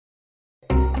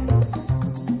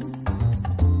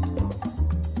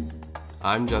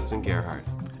I'm Justin Gerhardt.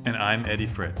 And I'm Eddie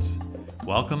Fritz.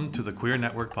 Welcome to the Queer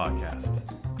Network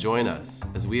Podcast. Join us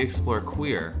as we explore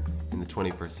queer in the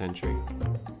 21st century.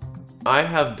 I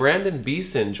have Brandon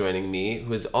Beson joining me,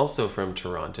 who is also from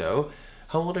Toronto.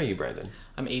 How old are you, Brandon?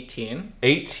 I'm 18.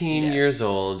 18 Yes. years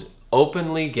old,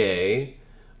 openly gay.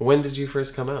 When did you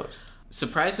first come out?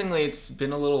 Surprisingly, it's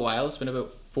been a little while. It's been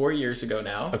about 4 years ago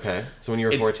now. Okay, so when you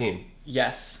were 14.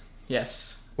 Yes.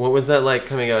 What was that like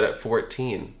coming out at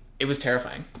 14? It was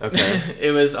terrifying. Okay.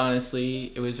 It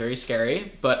was very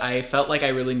scary, but I felt like I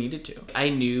really needed to. I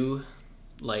knew,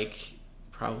 like,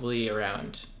 probably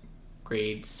around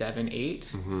grade 7, 8,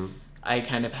 Mm-hmm. I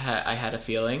had a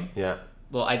feeling. Yeah.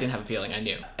 Well, I didn't have a feeling, I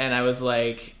knew. And I was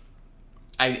like,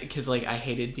 I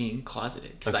hated being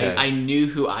closeted. Because Okay. I knew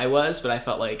who I was, but I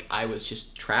felt like I was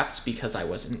just trapped because I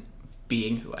wasn't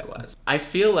being who I was. I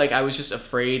feel like I was just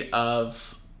afraid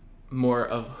of more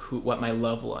of what my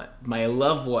loved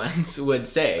ones would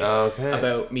say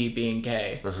about me being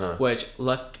gay. Uh-huh. Which,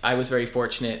 I was very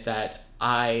fortunate that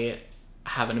I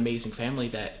have an amazing family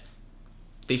that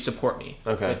they support me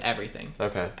with everything.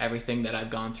 Okay. Everything that I've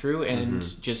gone through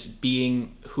and just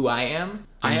being who I am.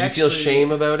 Did you feel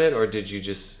shame about it, or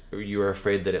you were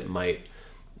afraid that it might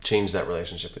change that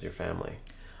relationship with your family?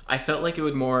 I felt like it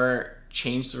would more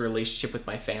change the relationship with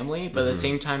my family, but at the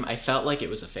same time, I felt like it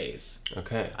was a phase.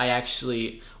 Okay. I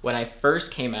actually, when I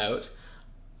first came out,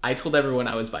 I told everyone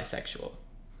I was bisexual.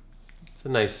 It's a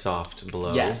nice soft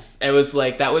blow. Yes. It was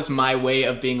like, that was my way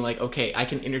of being like, okay, I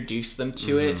can introduce them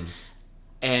to it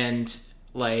and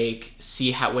like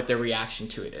see what their reaction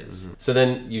to it is. So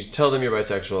then you tell them you're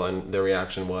bisexual, and their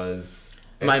reaction was?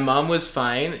 My mom was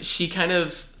fine. She kind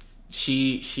of,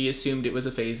 she assumed it was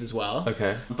a phase as well.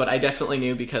 Okay. But I definitely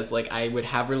knew because like I would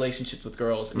have relationships with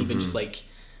girls and even just like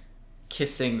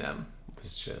kissing them.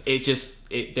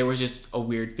 There was just a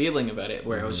weird feeling about it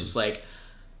where I was just like,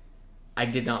 I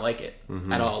did not like it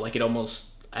at all. Like it almost,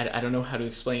 I don't know how to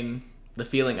explain the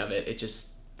feeling of it.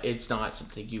 It's not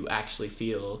something you actually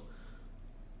feel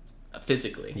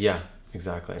physically. Yeah,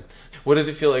 exactly. What did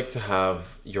it feel like to have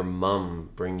your mom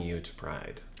bring you to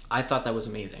Pride? I thought that was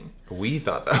amazing. We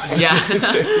thought that was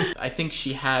amazing. I think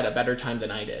she had a better time than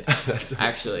I did. That's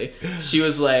actually. She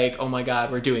was like, "Oh my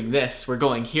God, we're doing this. We're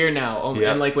going here now."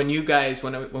 And like when you guys,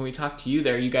 when we talked to you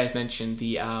there, you guys mentioned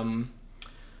the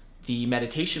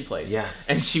meditation place. Yes.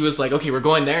 And she was like, "Okay, we're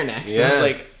going there next." Yes. And I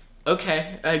was like,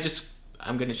 "Okay,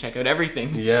 I'm gonna check out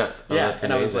everything." Yeah. Oh, yeah. That's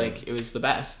and amazing. I was like, it was the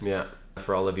best. Yeah.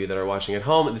 For all of you that are watching at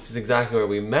home, this is exactly where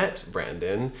we met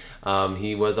Brandon.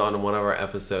 He was on one of our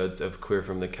episodes of Queer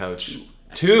from the Couch.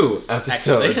 2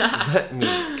 episodes. Let me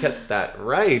get that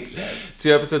right. Yes.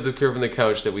 2 episodes of Queer from the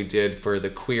Couch that we did for the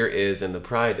Queer Is and the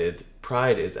Pride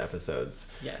Is episodes.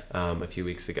 Yes. A few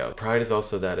weeks ago. Pride is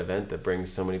also that event that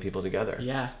brings so many people together.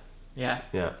 Yeah. Yeah.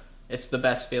 Yeah. It's the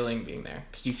best feeling being there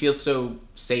because you feel so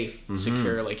safe,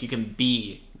 secure, like you can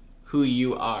be who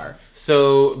you are.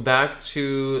 So back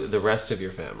to the rest of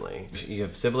your family. You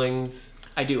have siblings?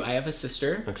 I do. I have a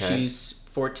sister. Okay. She's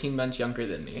 14 months younger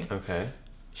than me. Okay.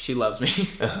 She loves me.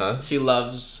 Uh-huh. She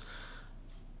loves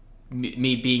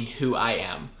me being who I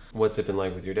am. What's it been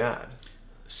like with your dad?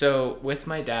 So with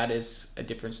my dad is a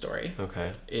different story.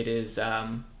 Okay. It is,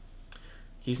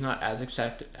 he's not as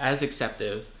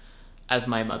acceptive as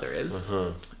my mother is.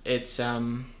 Uh-huh.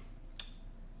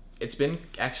 It's been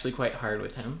actually quite hard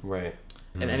with him. Right.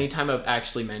 And anytime I've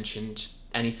actually mentioned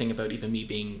anything about even me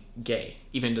being gay,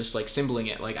 even just like symboling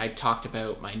it, like I talked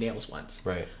about my nails once.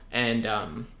 Right.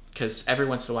 And because every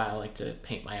once in a while I like to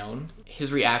paint my own.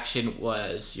 His reaction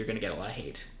was, "You're going to get a lot of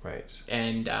hate." Right.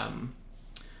 And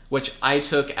which I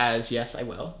took as, yes, I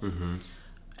will.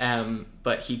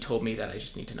 But he told me that I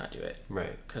just need to not do it.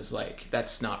 Right. Because like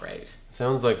that's not right.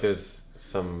 Sounds like there's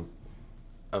some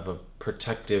of a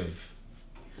protective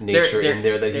nature in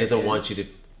there that he doesn't want you to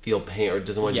feel pain or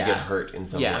doesn't want you to get hurt in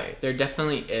some way. Yeah, there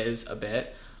definitely is a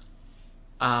bit.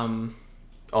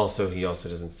 Also, he also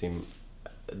doesn't seem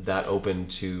that open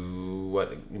to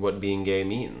what being gay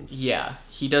means. Yeah,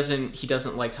 he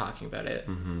doesn't like talking about it.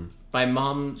 My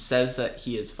mom says that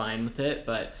he is fine with it,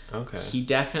 but he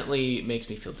definitely makes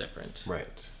me feel different.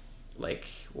 Right. Like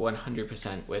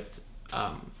 100% with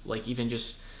like even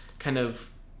just kind of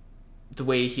the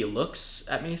way he looks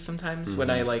at me sometimes when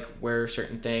I like wear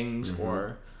certain things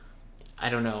or I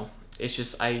don't know. It's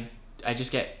just I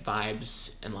just get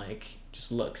vibes and like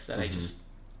just looks that I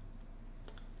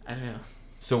don't know.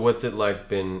 So what's it like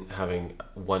been having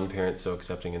one parent so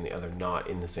accepting and the other not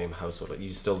in the same household?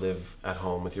 You still live at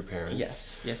home with your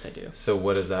parents? Yes I do. So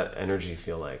what does that energy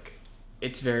feel like?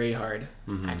 It's very hard,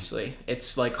 actually.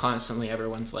 It's like constantly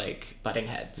everyone's like butting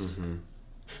heads.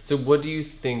 So what do you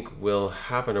think will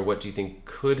happen, or what do you think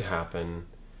could happen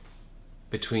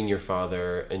between your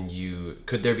father and you?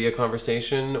 Could there be a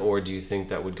conversation, or do you think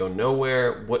that would go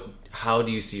nowhere? How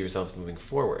do you see yourself moving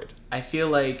forward? I feel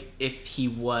like if he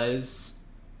was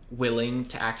willing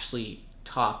to actually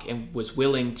talk and was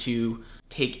willing to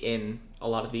take in a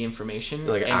lot of the information,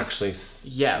 Like and, actually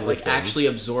like listen. actually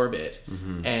absorb it,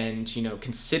 and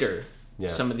consider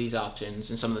some of these options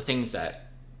and some of the things that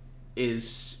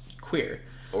is queer,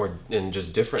 or in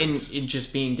just different, in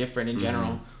just being different in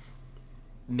general,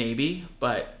 maybe.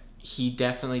 But he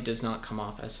definitely does not come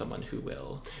off as someone who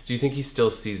will. Do you think he still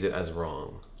sees it as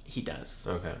wrong? He does.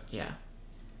 Okay. Yeah.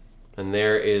 And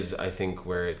there is, I think,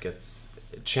 where it gets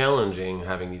challenging,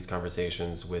 having these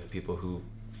conversations with people who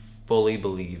fully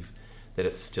believe that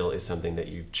it still is something that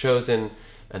you've chosen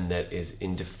and that is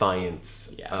in defiance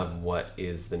of what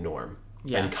is the norm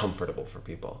and comfortable for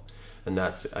people. And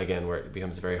that's, again, where it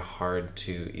becomes very hard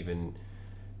to even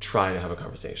try to have a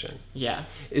conversation. Yeah.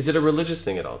 Is it a religious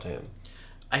thing at all to him?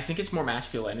 I think it's more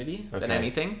masculinity than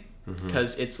anything,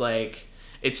 because it's like,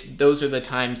 those are the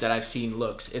times that I've seen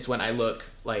looks. It's when I look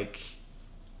like,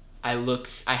 I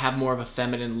have more of a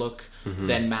feminine look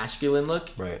than masculine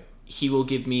look. Right. He will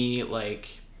give me like,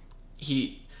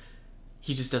 he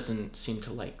just doesn't seem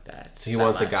to like that. So he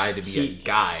wants a guy to be a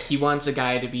guy. He wants a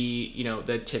guy to be,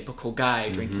 the typical guy,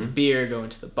 drinking a beer, going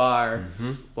to the bar,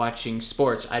 watching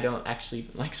sports. I don't actually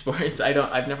even like sports.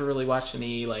 I've never really watched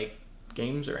any like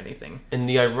games or anything. And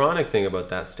the ironic thing about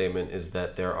that statement is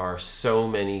that there are so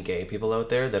many gay people out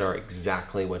there that are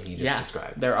exactly what he just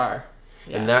described. There are.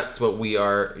 Yeah. And that's what we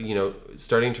are,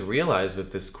 starting to realize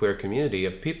with this queer community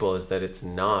of people, is that it's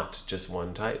not just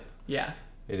one type. Yeah.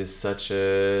 It is such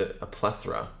a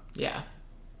plethora. Yeah.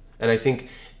 And I think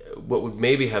what would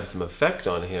maybe have some effect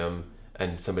on him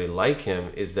and somebody like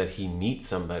him is that he meets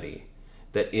somebody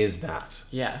that is that.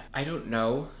 Yeah. I don't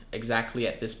know exactly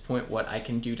at this point what I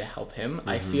can do to help him.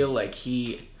 I feel like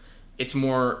it's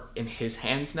more in his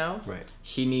hands now. Right.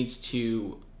 He needs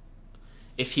to,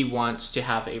 if he wants to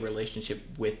have a relationship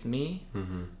with me,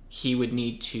 he would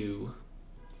need to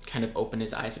kind of open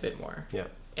his eyes a bit more. Yeah.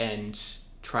 And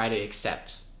try to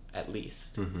accept, at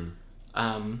least.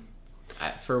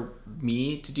 For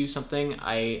me to do something,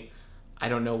 I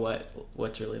don't know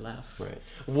what's really left. Right.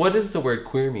 What does the word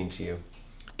queer mean to you?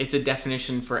 It's a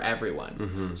definition for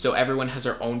everyone. So everyone has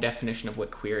their own definition of what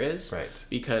queer is. Right.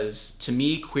 Because to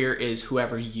me, queer is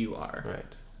whoever you are.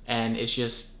 Right. And it's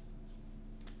just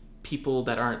people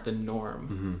that aren't the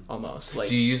norm, almost. Like,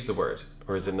 do you use the word,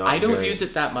 or is it not? I don't use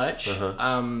it that much.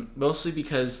 Mostly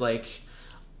because like,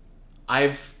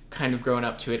 I've kind of grown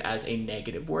up to it as a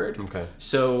negative word. Okay.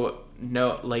 So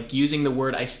no, like using the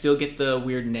word, I still get the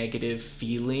weird negative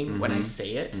feeling when I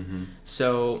say it.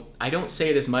 So I don't say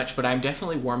it as much, but I'm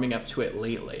definitely warming up to it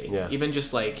lately. Yeah. Even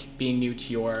just like being new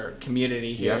to your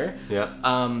community here.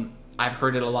 Yeah. I've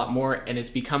heard it a lot more, and it's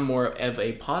become more of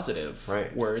a positive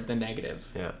word than negative.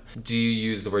 Yeah. Do you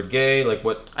use the word gay? Like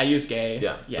what? I use gay.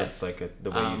 Yeah. Yes. That's like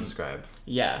the way you describe.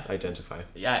 Yeah. Identify.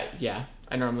 Yeah. Yeah.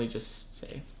 I normally just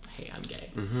say, hey, I'm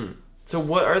gay. So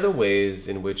what are the ways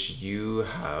in which you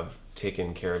have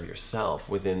taken care of yourself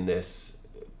within this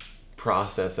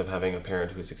process of having a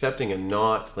parent who's accepting and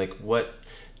not? Like, what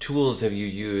tools have you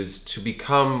used to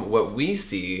become what we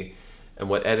see and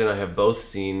what Ed and I have both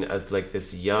seen as like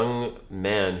this young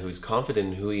man who's confident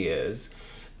in who he is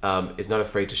not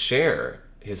afraid to share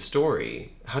his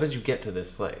story? How did you get to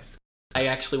this place? I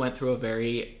actually went through a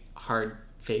very hard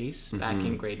phase back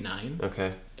in grade 9.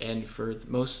 Okay. And for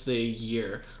most of the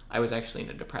year, I was actually in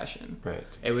a depression.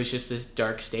 Right. It was just this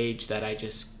dark stage that I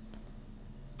just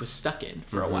was stuck in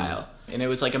for a while. And it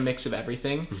was like a mix of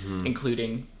everything,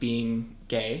 including being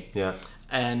gay. Yeah.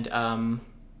 And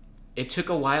it took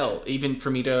a while even for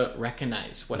me to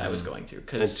recognize what I was going through.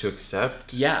 And to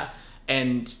accept. Yeah.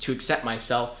 And to accept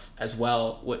myself as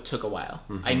well, what took a while.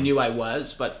 I knew I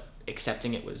was, but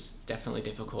accepting it was definitely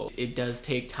difficult. It does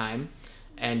take time,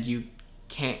 and you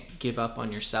can't give up on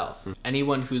yourself.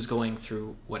 Anyone who's going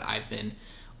through what I've been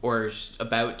or is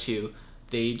about to,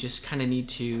 they just kind of need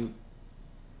to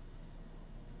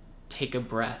take a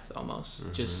breath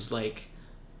almost. Just like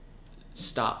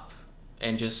stop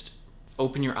and just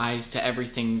open your eyes to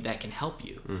everything that can help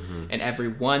you and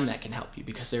everyone that can help you,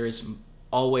 because there is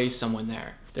always someone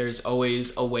there. There's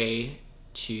always a way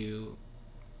to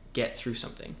get through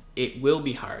something. It will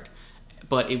be hard,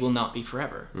 but it will not be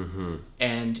forever.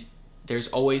 And there's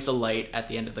always a light at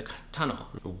the end of the tunnel.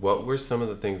 What were some of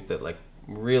the things that like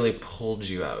really pulled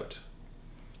you out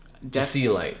to see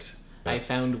light? I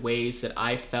found ways that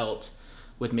I felt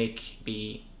would make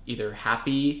me either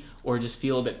happy or just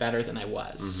feel a bit better than I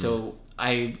was. So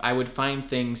I would find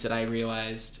things that I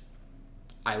realized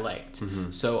I liked.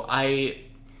 So I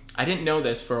didn't know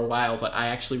this for a while, but I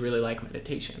actually really like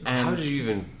meditation. And how did you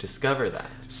even discover that?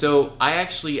 So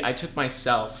I took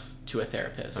myself to a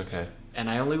therapist. Okay. And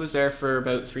I only was there for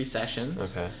about 3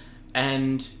 sessions. Okay.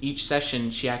 And each session,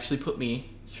 she actually put me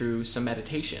through some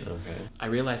meditation. Okay. I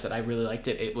realized that I really liked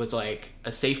it. It was like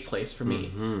a safe place for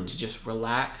me to just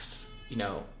relax,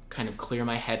 kind of clear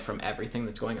my head from everything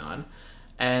that's going on.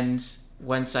 And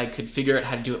once I could figure out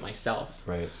how to do it myself,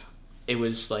 right, it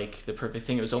was like the perfect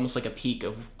thing. It was almost like a peak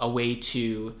of a way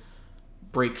to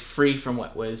break free from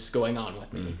what was going on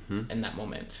with me in that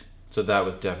moment. So that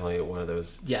was definitely one of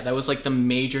those... Yeah, that was like the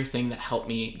major thing that helped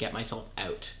me get myself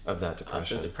out of that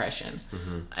depression. Of the depression.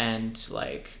 And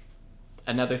like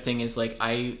another thing is like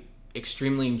I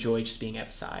extremely enjoy just being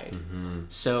outside.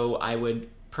 So I would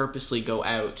purposely go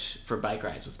out for bike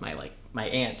rides with my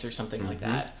aunt or something like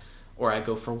that, or I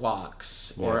go for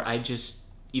walks, or I just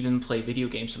even play video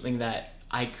games, something that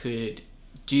I could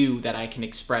do that I can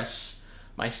express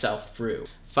myself through.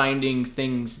 Finding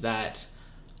things that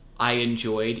I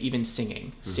enjoyed, even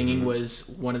singing. Singing was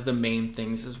one of the main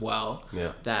things as well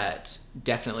that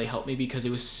definitely helped me because it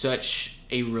was such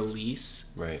a release.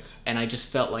 Right. And I just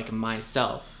felt like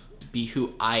myself, be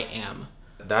who I am.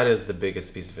 That is the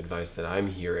biggest piece of advice that I'm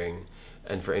hearing.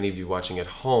 And for any of you watching at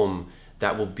home,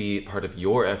 that will be part of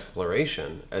your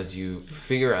exploration as you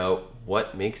figure out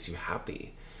what makes you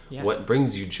happy, what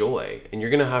brings you joy. And you're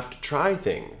going to have to try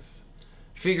things.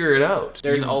 Figure it out.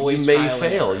 There's always you may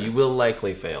fail. You will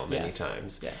likely fail many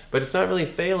times. Yes. But it's not really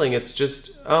failing. It's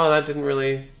just, that didn't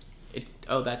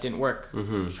work.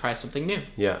 Try something new.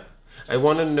 Yeah. I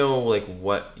want to know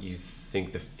what you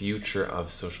think the future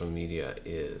of social media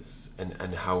is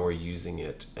and how we're using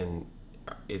it. And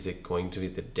is it going to be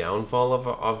the downfall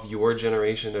of your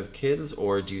generation of kids,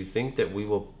 or do you think that we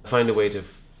will find a way to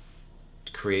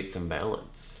create some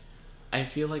balance? I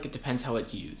feel like it depends how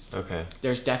it's used. Okay.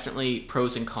 There's definitely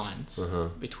pros and cons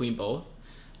between both.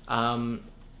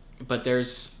 But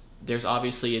there's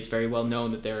obviously, it's very well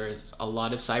known that there's a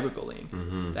lot of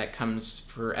cyberbullying that comes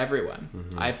for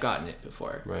everyone. I've gotten it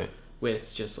before. Right.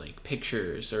 With just like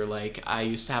pictures, or like I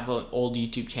used to have an old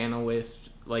YouTube channel with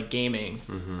like gaming.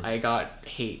 I got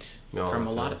hate from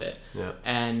a lot of it. Yeah.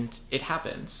 And it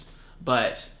happens.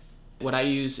 But what I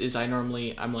use is I'm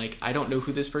like, I don't know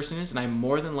who this person is, and I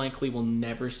more than likely will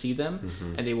never see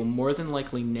them, and they will more than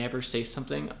likely never say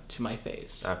something to my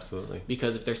face. Absolutely.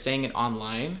 Because if they're saying it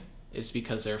online, it's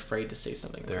because they're afraid to say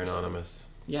something. They're anonymous.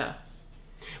 Yeah.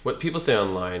 What people say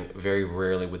online, very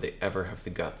rarely would they ever have the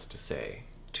guts to say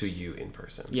to you in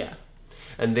person. Yeah.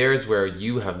 And there's where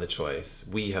you have the choice,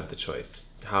 we have the choice,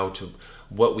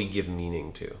 what we give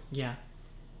meaning to. Yeah.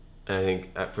 And I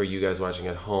think for you guys watching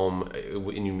at home,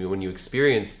 when you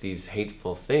experience these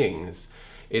hateful things,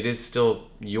 it is still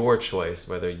your choice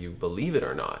whether you believe it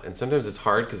or not. And sometimes it's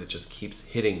hard because it just keeps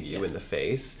hitting you in the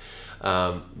face.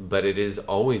 But it is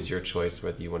always your choice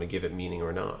whether you want to give it meaning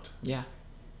or not. Yeah.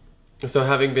 So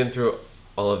having been through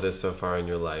all of this so far in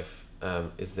your life,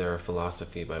 is there a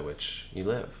philosophy by which you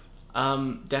live?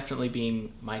 Definitely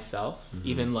being myself.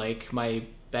 Even like my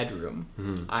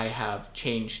bedroom, I have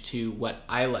changed to what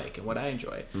I like and what I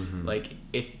enjoy. Like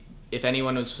if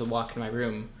anyone was to walk in my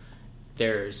room,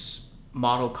 there's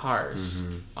model cars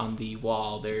on the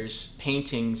wall, there's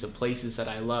paintings of places that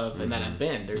I love and that I've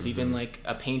been. There's even like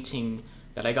a painting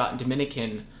that I got in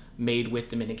Dominican made with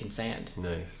Dominican sand.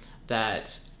 Nice.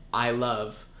 That I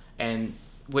love, and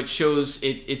what shows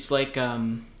it's like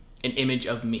an image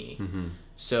of me.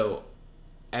 So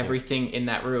everything in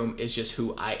that room is just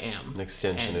who I am. An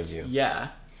extension of you. Yeah.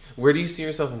 Where do you see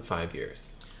yourself in 5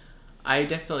 years? I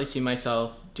definitely see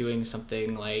myself doing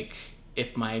something like,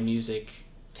 if my music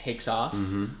takes off,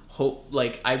 I'm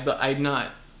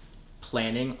not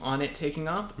planning on it taking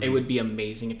off. It would be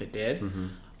amazing if it did.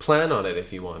 Plan on it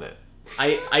if you want it.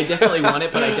 I definitely want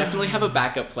it, but I definitely have a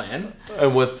backup plan.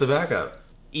 And what's the backup?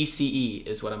 ECE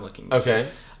is what I'm looking to.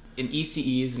 An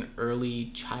ECE is an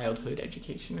early childhood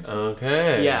education or something.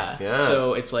 Okay. Yeah.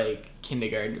 So it's like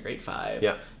kindergarten to grade 5.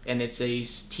 Yeah. And it's a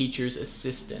teacher's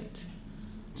assistant.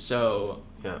 So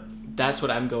that's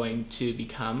what I'm going to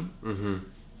become.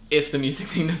 If the music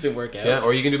thing doesn't work out. Yeah,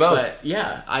 or you can do both. But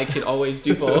yeah, I could always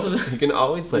do both. You can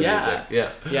always play music.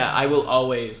 Yeah. Yeah, I will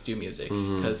always do music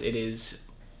because it is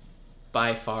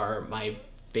by far my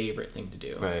favorite thing to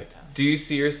do. Right. Do you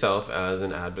see yourself as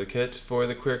an advocate for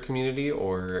the queer community,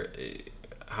 or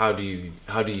how do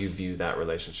you view that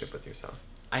relationship with yourself?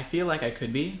 I feel like I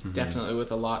could be. Definitely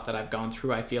with a lot that I've gone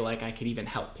through, I feel like I could even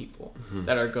help people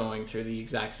that are going through the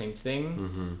exact same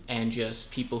thing. And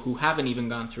just people who haven't even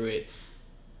gone through it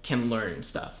can learn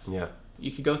stuff. Yeah.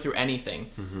 You could go through anything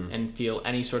and feel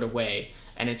any sort of way,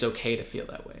 and it's okay to feel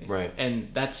that way. Right.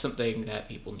 And that's something that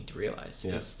people need to realize.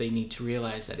 Yeah. Is they need to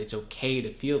realize that it's okay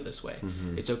to feel this way.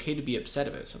 It's okay to be upset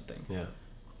about something. Yeah.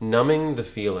 Numbing the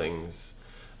feelings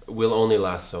will only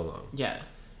last so long. Yeah.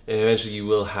 And eventually you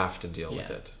will have to deal with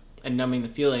it. And numbing the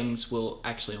feelings will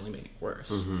actually only make it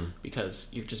worse because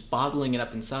you're just bottling it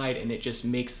up inside, and it just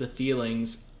makes the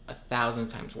feelings 1,000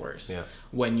 times worse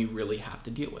when you really have to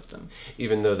deal with them.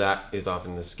 Even though that is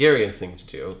often the scariest thing to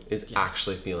do, is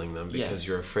actually feeling them, because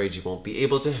you're afraid you won't be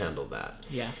able to handle that.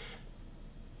 Yeah.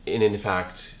 And in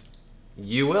fact,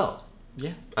 you will.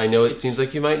 Yeah. I know it seems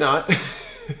like you might not,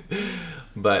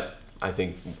 but I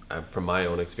think from my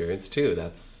own experience too,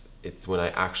 it's when I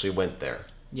actually went there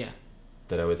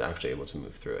that I was actually able to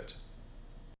move through it.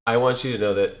 I want you to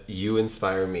know that you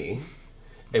inspire me.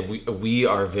 And we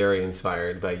are very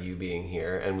inspired by you being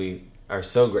here, and we are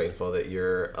so grateful that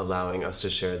you're allowing us to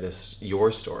share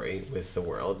your story with the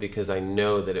world, because I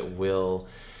know that it will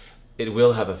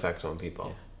have effect on people.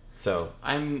 Yeah. So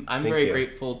I'm very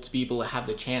grateful to be able to have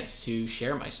the chance to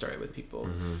share my story with people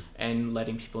and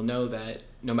letting people know that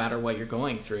no matter what you're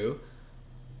going through,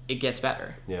 it gets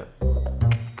better. Yeah.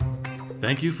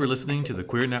 Thank you for listening to the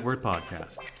Queer Network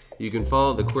Podcast. You can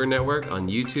follow the Queer Network on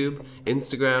YouTube,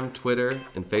 Instagram, Twitter,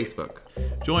 and Facebook.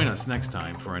 Join us next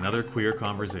time for another queer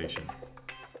conversation.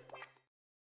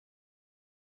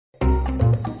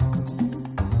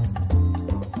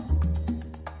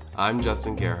 I'm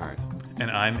Justin Gerhardt.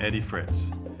 And I'm Eddie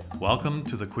Fritz. Welcome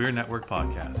to the Queer Network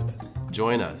Podcast.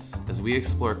 Join us as we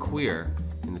explore queer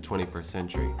in the 21st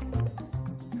century.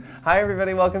 Hi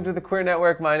everybody, welcome to the Queer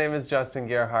Network. My name is Justin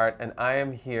Gerhardt, and I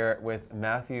am here with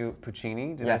Matthew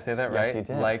Puccini. Did I say that right? Yes, you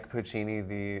did. Like Puccini,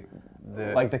 the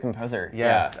like the composer.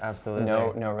 Yes, yeah. Absolutely.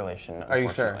 No relation. Are you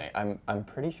sure? I'm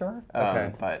pretty sure.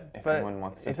 Okay. But if anyone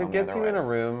wants to tell me otherwise, if it gets you in a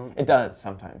room, it does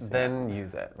sometimes. Then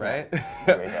use it, right? Yeah.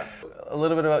 There we go. A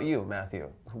little bit about you, Matthew.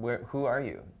 Who are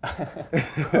you?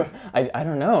 I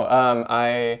don't know.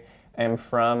 I am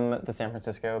from the San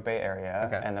Francisco Bay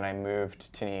Area, and then I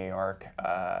moved to New York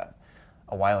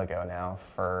a while ago now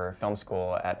for film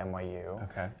school at NYU.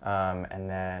 And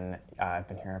then I've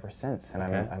been here ever since, and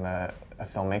I'm a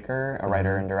filmmaker, a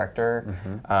writer and director,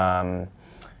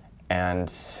 and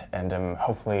I'm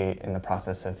hopefully in the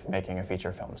process of making a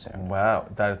feature film soon. Wow,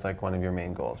 that is like one of your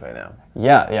main goals right now.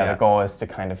 Yeah. The goal is to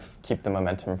kind of keep the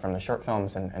momentum from the short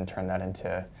films and turn that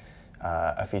into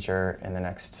a feature in the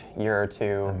next year or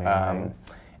two. Amazing.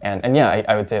 And yeah,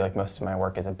 I would say like most of my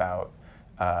work is about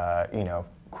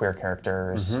queer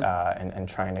characters and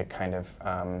trying to kind of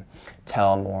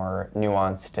tell more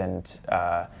nuanced and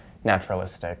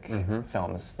naturalistic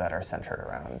films that are centered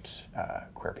around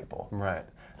queer people. Right.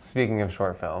 Speaking of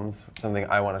short films, something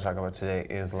I want to talk about today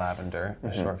is Lavender,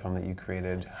 a short film that you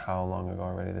created how long ago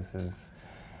already?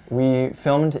 We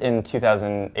filmed in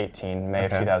 2018, May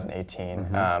of 2018,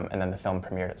 and then the film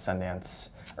premiered at Sundance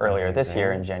earlier this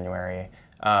year in January.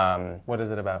 What is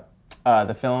it about?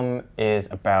 The film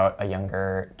is about a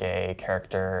younger gay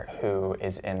character who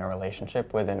is in a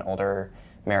relationship with an older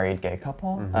married gay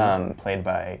couple, played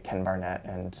by Ken Barnett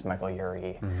and Michael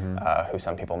Urie, who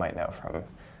some people might know from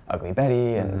Ugly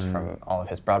Betty and from all of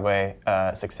his Broadway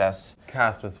success.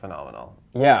 Cast was phenomenal.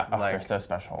 Yeah, they're so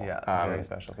special. Yeah, very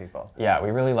special people. Yeah,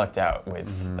 we really lucked out with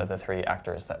the three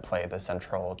actors that play the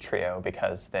central trio,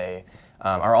 because they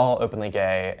are all openly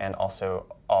gay and also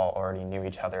all already knew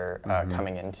each other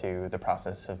coming into the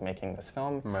process of making this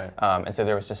film. Right. And so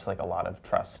there was just like a lot of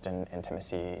trust and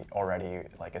intimacy already,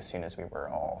 like as soon as we were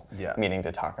all meeting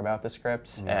to talk about the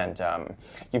script. And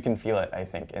you can feel it, I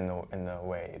think, in the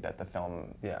way that the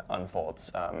film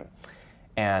unfolds.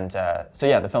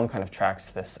 So the film kind of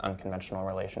tracks this unconventional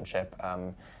relationship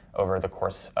over the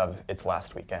course of its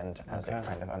last weekend as it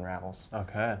kind of unravels.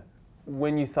 Okay.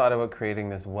 When you thought about creating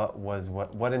this,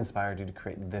 what inspired you to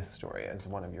create this story as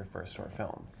one of your first short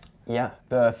films? Yeah,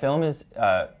 the film is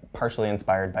partially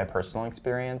inspired by personal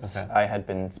experience. I had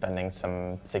been spending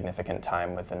some significant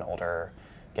time with an older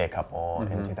gay couple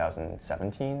in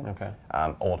 2017.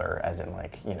 Older as in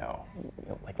like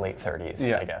late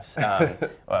 30s, I guess,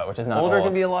 which is not older old.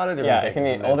 Can be a lot of different Yeah, things.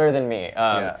 it can be older than me.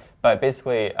 But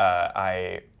basically,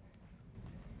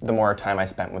 the more time I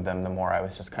spent with them, the more I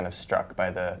was just kind of struck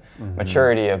by the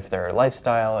maturity of their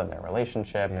lifestyle and their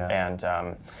relationship, and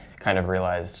kind of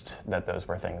realized that those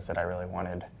were things that I really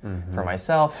wanted for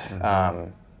myself.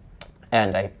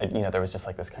 And there was just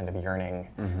like this kind of yearning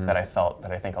that I felt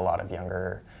that I think a lot of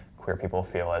younger queer people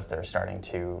feel as they're starting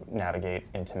to navigate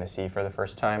intimacy for the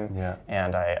first time. Yeah.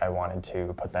 And I wanted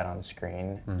to put that on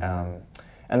screen.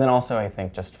 And then also I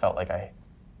think just felt like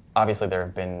obviously there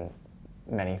have been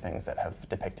many things that have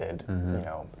depicted,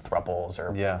 thruples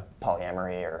or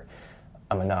polyamory or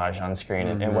a menage on screen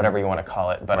and whatever you want to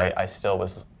call it. But I still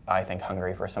was, I think,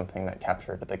 hungry for something that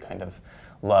captured the kind of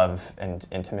love and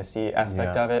intimacy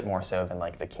aspect of it, more so than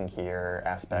like the kinkier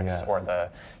aspects or the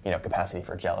capacity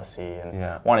for jealousy,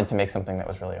 and wanted to make something that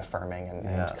was really affirming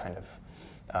and kind of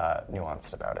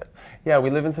nuanced about it. Yeah, we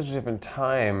live in such a different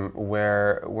time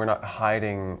where we're not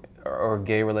hiding, or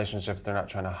gay relationships, they're not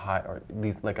trying to hide, or at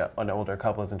least like an older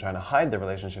couple isn't trying to hide their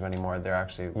relationship anymore. They're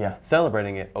actually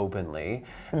celebrating it openly,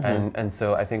 and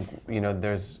so I think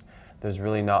there's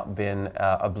really not been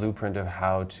a blueprint of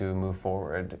how to move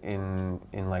forward in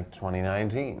like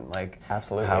 2019, like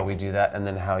absolutely how we do that, and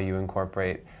then how you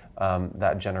incorporate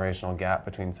that generational gap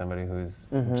between somebody who's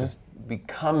just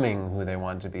becoming who they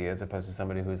want to be, as opposed to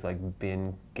somebody who's like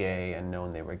been gay and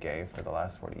known they were gay for the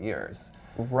last 40 years.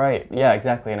 Right, yeah,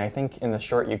 exactly. And I think in the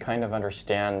short you kind of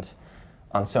understand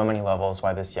on so many levels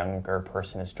why this younger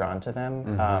person is drawn to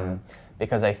them,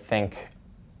 because I think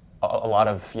a lot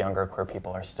of younger queer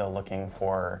people are still looking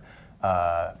for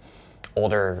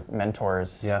older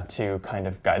mentors to kind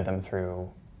of guide them through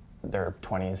their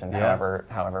 20s and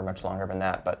however much longer than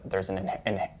that. But there's an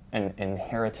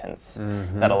inheritance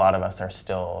that a lot of us are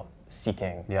still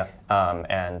seeking.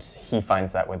 And he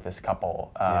finds that with this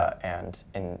couple, and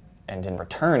in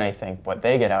return, I think what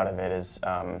they get out of it is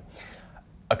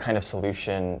a kind of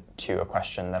solution to a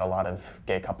question that a lot of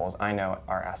gay couples I know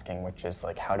are asking, which is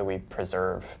like, how do we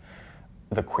preserve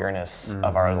the queerness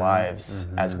of our lives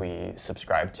as we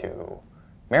subscribe to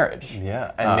marriage?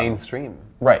 Yeah, and mainstream.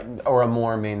 Right. Or a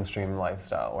more mainstream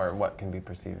lifestyle, or what can be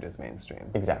perceived as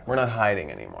mainstream. Exactly. We're not hiding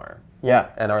anymore. Yeah.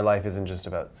 And our life isn't just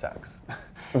about sex.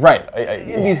 Right.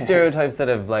 These stereotypes that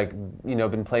have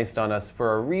been placed on us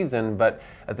for a reason, but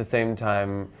at the same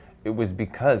time, it was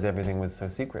because everything was so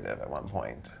secretive at one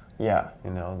point. Yeah.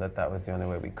 That was the only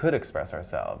way we could express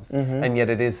ourselves. And yet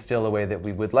it is still a way that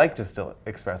we would like to still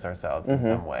express ourselves in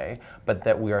some way, but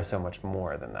that we are so much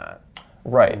more than that.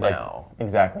 Right. Now.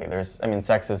 Exactly.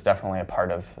 Sex is definitely a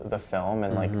part of the film,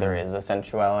 and there is a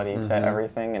sensuality to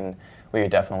everything, and we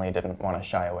definitely didn't want to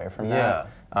shy away from that.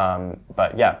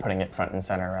 But yeah, putting it front and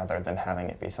center rather than having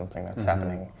it be something that's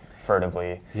happening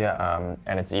furtively. Yeah.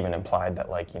 And it's even implied that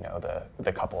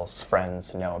the couple's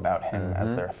friends know about him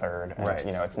as their third, and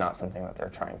it's not something that they're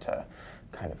trying to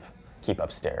kind of keep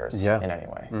upstairs in any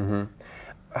way.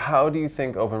 How do you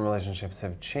think open relationships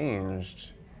have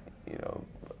changed,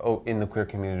 in the queer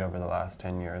community over the last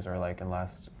 10 years, or like in the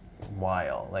last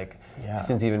while,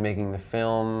 since even making the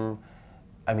film?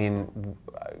 I mean,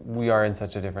 we are in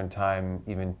such a different time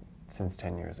even since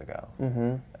 10 years ago,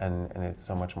 and it's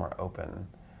so much more open.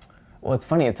 Well, it's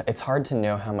funny, it's hard to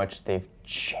know how much they've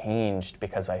changed,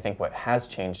 because I think what has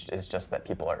changed is just that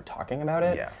people are talking about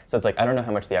it. So it's like, I don't know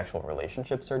how much the actual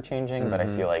relationships are changing, but I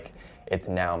feel like it's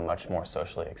now much more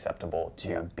socially acceptable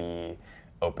to be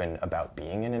open about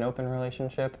being in an open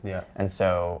relationship. And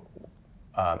so,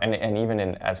 and even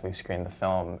as we've screened the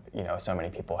film, so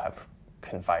many people have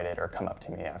confided or come up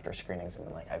to me after screenings and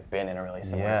been like, I've been in a really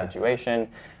similar situation,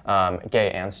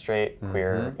 gay and straight,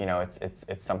 queer.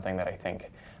 It's something that I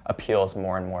think appeals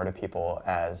more and more to people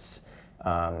as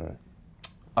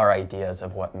our ideas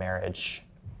of what marriage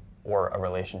or a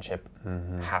relationship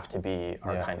have to be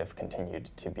are kind of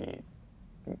continued to be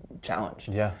challenged.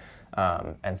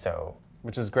 And so,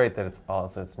 which is great that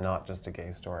it's not just a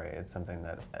gay story. It's something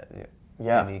that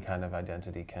any kind of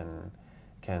identity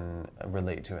can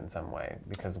relate to in some way,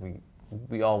 because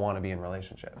we all want to be in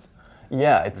relationships.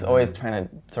 Yeah, it's always trying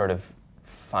to sort of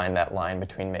find that line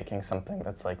between making something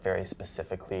that's like very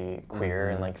specifically queer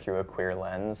and like through a queer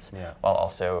lens, while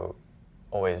also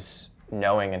always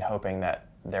knowing and hoping that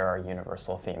there are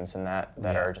universal themes in that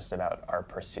are just about our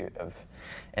pursuit of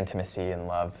intimacy and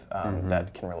love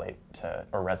that can relate to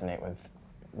or resonate with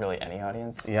really any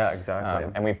audience. Yeah, exactly.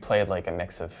 And we've played like a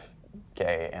mix of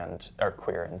gay or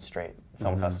queer and straight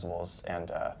film festivals,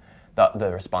 and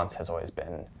the response has always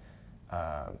been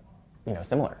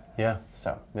similar.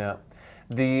 So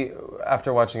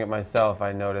after watching it myself,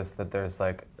 I noticed that there's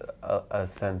like a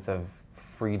sense of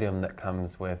freedom that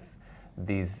comes with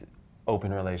these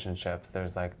open relationships.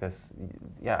 There's like this,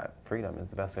 freedom is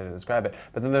the best way to describe it.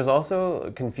 But then there's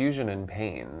also confusion and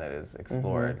pain that is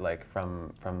explored, like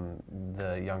from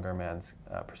the younger man's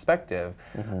perspective.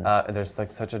 There's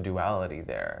like such a duality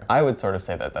there. I would sort of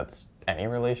say that that's any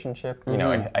relationship.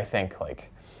 I think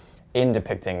like in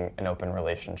depicting an open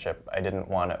relationship, I didn't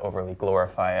want to overly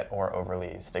glorify it or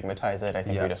overly stigmatize it. I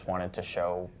think we just wanted to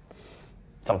show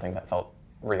something that felt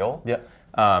real. Yeah.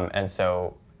 And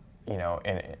so, you know,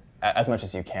 as much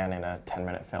as you can in a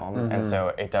 10-minute film. And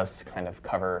so it does kind of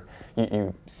cover,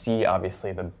 you see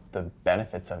obviously the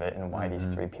benefits of it and why these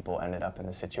three people ended up in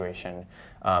this situation.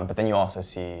 But then you also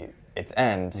see its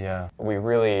end. Yeah. We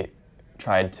really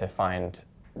tried to find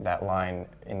that line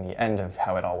in the end of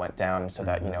how it all went down so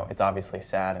that, you know, it's obviously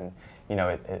sad and, you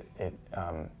know,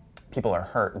 people are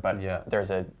hurt, but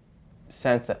there's a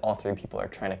sense that all three people are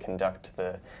trying to conduct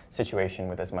the situation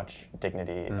with as much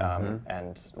dignity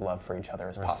and love for each other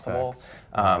as possible.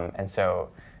 And so,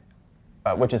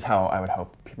 which is how I would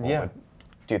hope people would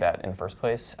do that in the first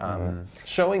place.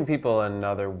 Showing people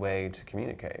another way to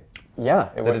communicate. Yeah.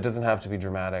 It doesn't have to be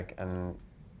dramatic and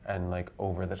like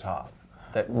over the top.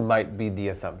 That might be the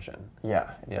assumption.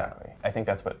 Yeah, exactly. Yeah. I think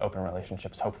that's what open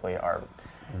relationships hopefully are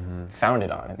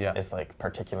founded on, is like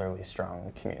particularly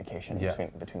strong communication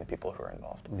between the people who are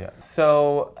involved. Yeah.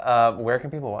 So where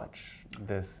can people watch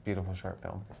this beautiful short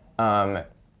film?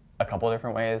 A couple of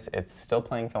different ways. It's still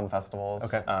playing film festivals.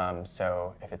 Okay.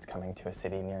 So if it's coming to a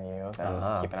city near you, then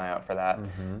keep an eye out for that.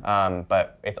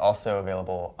 But it's also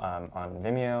available on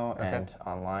Vimeo and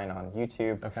online on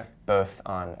YouTube, both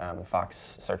on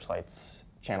Fox Searchlight's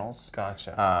channels.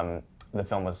 Gotcha. The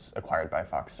film was acquired by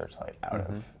Fox Searchlight out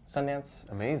of Sundance.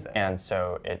 Amazing. And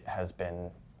so it has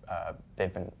been,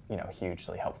 they've been, you know,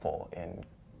 hugely helpful in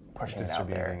pushing it out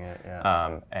there.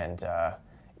 And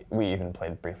we even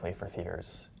played briefly for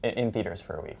theaters, in theaters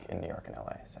for a week in New York and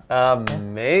LA. So.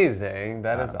 Amazing.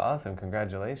 That is awesome.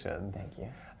 Congratulations. Thank you.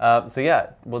 So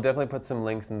yeah, we'll definitely put some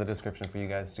links in the description for you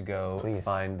guys to go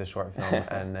find the short film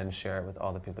and then share it with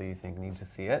all the people you think need to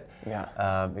see it.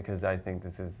 Yeah. Because I think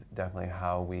this is definitely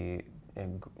how we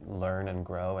learn and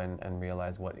grow and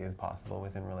realize what is possible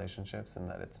within relationships, and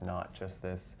that it's not just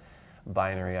this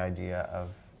binary idea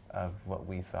of what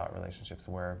we thought relationships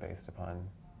were based upon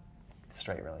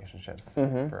straight relationships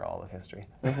for all of history.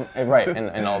 Right,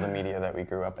 and all the media that we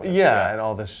grew up with. Yeah, and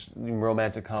all the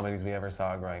romantic comedies we ever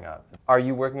saw growing up. Are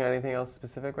you working on anything else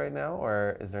specific right now,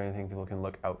 or is there anything people can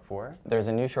look out for? There's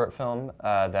a new short film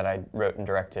that I wrote and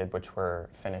directed, which we're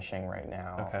finishing right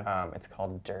now. Okay. It's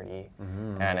called Dirty,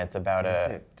 and it's about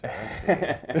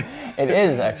It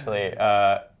is actually,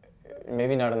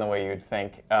 maybe not in the way you'd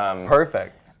think.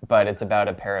 Perfect. But it's about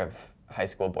a pair of high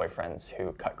school boyfriends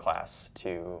who cut class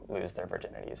to lose their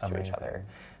virginities to each other.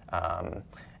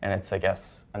 And it's, I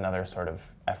guess, another sort of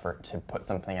effort to put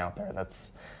something out there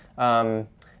that's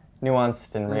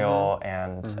nuanced and real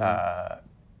and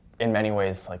in many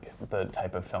ways like the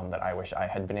type of film that I wish I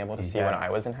had been able to see when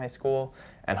I was in high school,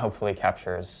 and hopefully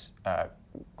captures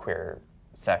queer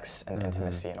sex and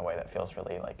intimacy in a way that feels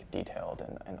really like detailed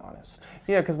and honest.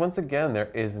 Yeah, because once again,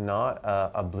 there is not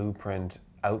a blueprint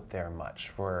out there much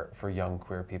for young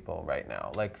queer people right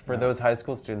now. Like for those high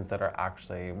school students that are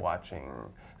actually watching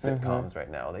sitcoms right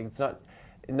now, like it's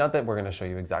not that we're going to show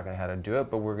you exactly how to do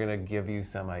it, but we're going to give you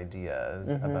some ideas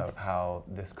about how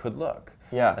this could look.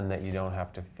 Yeah. And that you don't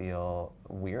have to feel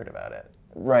weird about it.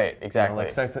 Right, exactly. You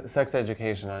know, like Sex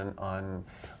Education on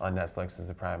Netflix is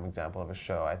a prime example of a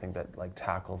show, I think, that like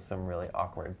tackles some really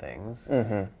awkward things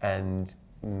and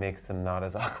makes them not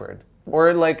as awkward.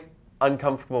 Or like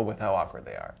uncomfortable with how awkward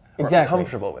they are. Or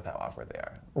comfortable with how awkward they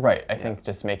are. Right. I think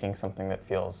just making something that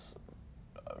feels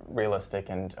realistic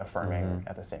and affirming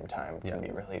at the same time can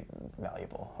be really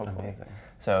valuable, hopefully. Amazing.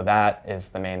 So that is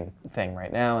the main thing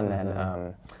right now, and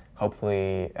then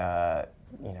hopefully,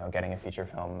 you know, getting a feature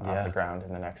film off the ground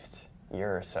in the next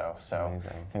year or so. So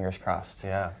Amazing. Fingers crossed.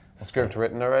 Yeah. Script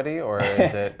written already, or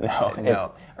is it? No, it's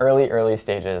early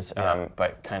stages,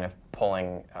 but kind of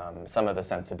pulling some of the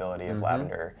sensibility of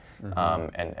Lavender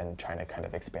and trying to kind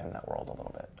of expand that world a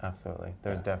little bit. Absolutely.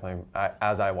 There's definitely,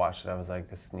 as I watched it, I was like,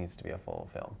 this needs to be a full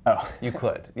film. Oh. You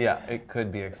could. Yeah, it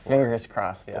could be explored. Fingers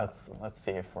crossed. Yeah. Let's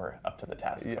see if we're up to the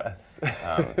task. Yes.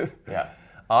 But, yeah.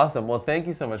 Awesome. Well, thank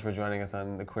you so much for joining us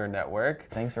on the Queer Network.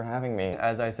 Thanks for having me.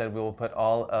 As I said, we will put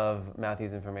all of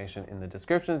Matthew's information in the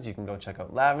descriptions. You can go check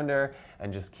out Lavender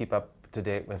and just keep up to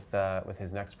date with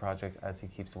his next project as he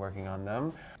keeps working on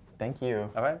them. Thank you.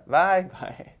 All right. Bye.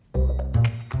 Bye.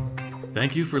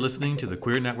 Thank you for listening to the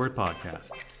Queer Network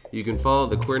Podcast. You can follow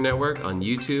the Queer Network on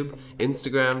YouTube,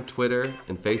 Instagram, Twitter,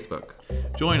 and Facebook.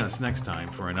 Join us next time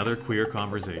for another queer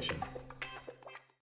conversation.